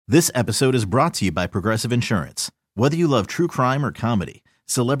This episode is brought to you by Progressive Insurance. Whether you love true crime or comedy,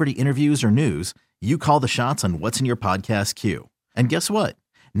 celebrity interviews or news, you call the shots on what's in your podcast queue. And guess what?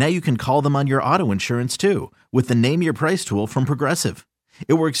 Now you can call them on your auto insurance too with the Name Your Price tool from Progressive.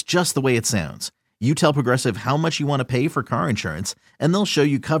 It works just the way it sounds. You tell Progressive how much you want to pay for car insurance, and they'll show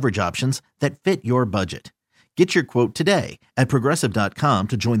you coverage options that fit your budget. Get your quote today at Progressive.com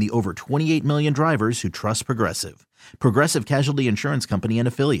to join the over 28 million drivers who trust Progressive. Progressive Casualty Insurance Company and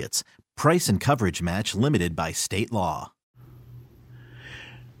Affiliates. Price and coverage match limited by state law.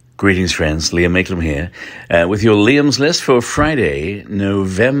 Greetings, friends. Liam Mayclem here with your Liam's List for Friday,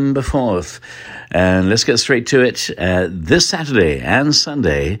 November 4th. And let's get straight to it. This Saturday and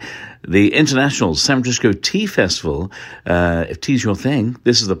Sunday, the International San Francisco Tea Festival. If tea's your thing,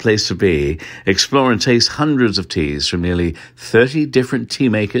 this is the place to be. Explore and taste hundreds of teas from nearly 30 different tea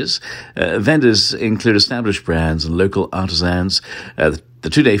makers. Vendors include established brands and local artisans. The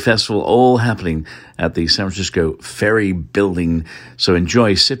two-day festival all happening at the San Francisco Ferry Building. So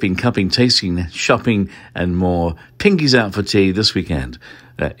enjoy sipping, cupping, tasting, shopping, and more. Pinkies out for tea this weekend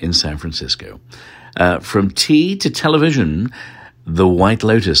in San Francisco. From tea to television, The White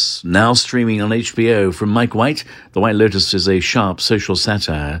Lotus, now streaming on HBO. From Mike White, The White Lotus is a sharp social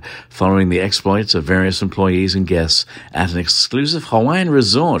satire following the exploits of various employees and guests at an exclusive Hawaiian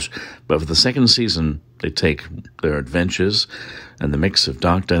resort. But for the second season, they take their adventures and the mix of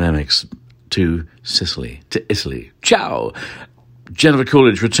dark dynamics to Italy. Ciao! Jennifer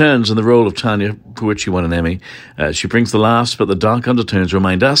Coolidge returns in the role of Tanya, for which she won an Emmy. She brings the laughs, but the dark undertones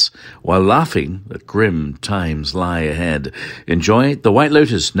remind us, while laughing, that grim times lie ahead. Enjoy The White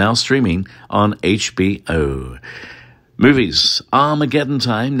Lotus, now streaming on HBO. Movies. Armageddon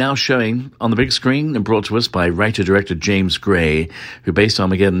Time, now showing on the big screen and brought to us by writer-director James Gray, who based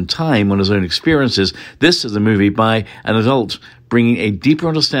Armageddon Time on his own experiences. This is a movie by an adult bringing a deeper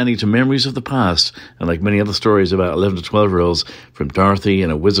understanding to memories of the past. And like many other stories about 11 to 12-year-olds, from Dorothy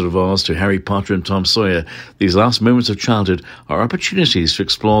and A Wizard of Oz to Harry Potter and Tom Sawyer, these last moments of childhood are opportunities to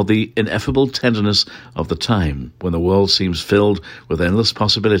explore the ineffable tenderness of the time when the world seems filled with endless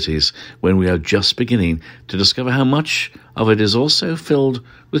possibilities, when we are just beginning to discover how much of it is also filled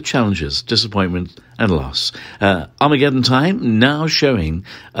with challenges, disappointment, and loss. Armageddon Time, now showing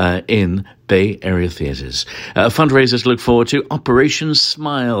in Bay Area theaters. A fundraiser to look forward to, Operation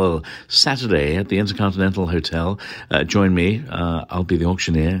Smile, Saturday at the Intercontinental Hotel. Join me, I'll be the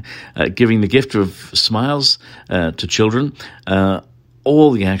auctioneer, giving the gift of smiles to children.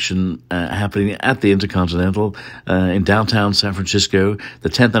 All the action happening at the Intercontinental in downtown San Francisco, the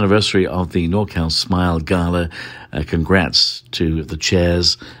 10th anniversary of the NorCal Smile Gala. Congrats to the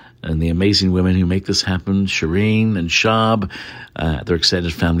chairs and the amazing women who make this happen, Shireen and Shab, their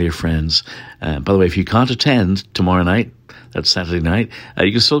extended family of friends. By the way, if you can't attend tomorrow night, that's Saturday night,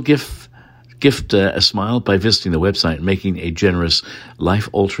 you can still gift a smile by visiting the website and making a generous,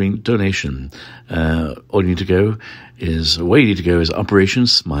 life-altering donation. Where you need to go is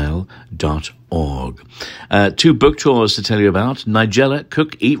operationsmile.org. Two book tours to tell you about. Nigella,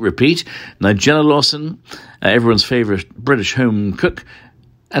 Cook, Eat, Repeat. Nigella Lawson, everyone's favorite British home cook,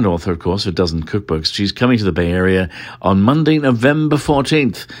 and author, of course, of a dozen cookbooks. She's coming to the Bay Area on Monday, November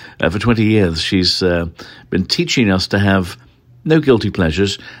 14th. For 20 years, she's been teaching us to have no guilty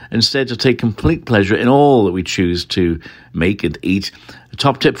pleasures, instead to take complete pleasure in all that we choose to make and eat. A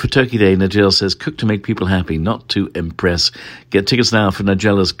top tip for Turkey Day, Nigella says, cook to make people happy, not to impress. Get tickets now for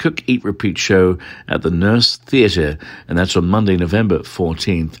Nigella's Cook, Eat, Repeat show at the Nurse Theatre, and that's on Monday, November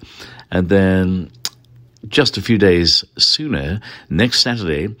 14th. And then just a few days sooner, next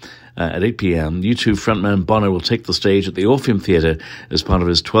Saturday, at 8 p.m., U2 frontman Bono will take the stage at the Orpheum Theatre as part of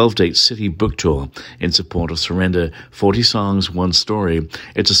his 12-date city book tour in support of Surrender, 40 Songs, One Story.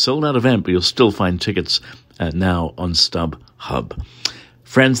 It's a sold-out event, but you'll still find tickets now on StubHub.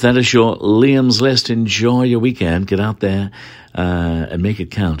 Friends, that is your Liam's List. Enjoy your weekend. Get out there and make it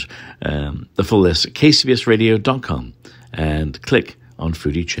count. The full list at kcbsradio.com and click on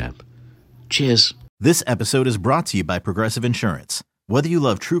Foodie Chap. Cheers. This episode is brought to you by Progressive Insurance. Whether you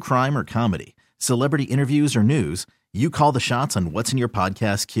love true crime or comedy, celebrity interviews or news, you call the shots on what's in your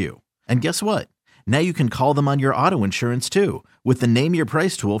podcast queue. And guess what? Now you can call them on your auto insurance too with the Name Your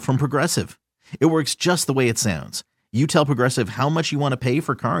Price tool from Progressive. It works just the way it sounds. You tell Progressive how much you want to pay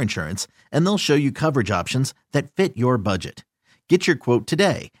for car insurance, and they'll show you coverage options that fit your budget. Get your quote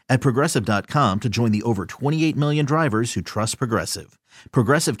today at Progressive.com to join the over 28 million drivers who trust Progressive.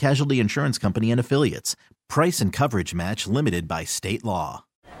 Progressive Casualty Insurance Company and Affiliates. Price and coverage match limited by state law.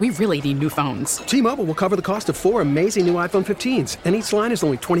 We really need new phones. T-Mobile will cover the cost of 4 amazing new iPhone 15s, and each line is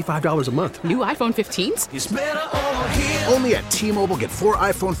only $25 a month. New iPhone 15s? It's better over here. Only at T-Mobile, get 4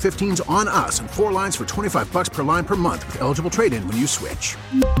 iPhone 15s on us and 4 lines for $25 per line per month with eligible trade-in when you switch.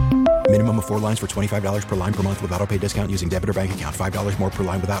 Minimum of 4 lines for $25 per line per month with autopay discount using debit or bank account. $5 more per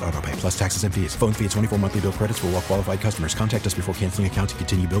line without autopay, plus taxes and fees. Phone fee at 24 monthly bill credits for well-qualified customers. Contact us before canceling account to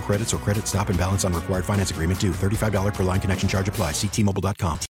continue bill credits or credit stop and balance on required finance agreement due. $35 per line connection charge applies. See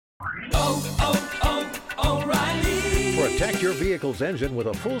T-Mobile.com. O'Reilly. Protect your vehicle's engine with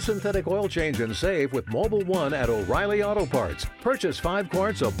a full synthetic oil change and save with Mobil 1 at O'Reilly Auto Parts. Purchase 5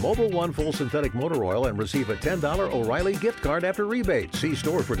 quarts of Mobil 1 full synthetic motor oil and receive a $10 O'Reilly gift card after rebate. See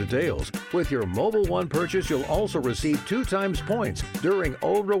store for details. With your Mobil 1 purchase, you'll also receive 2 times points during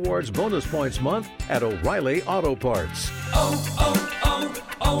O Rewards Bonus Points Month at O'Reilly Auto Parts.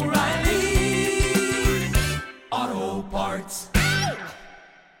 O'Reilly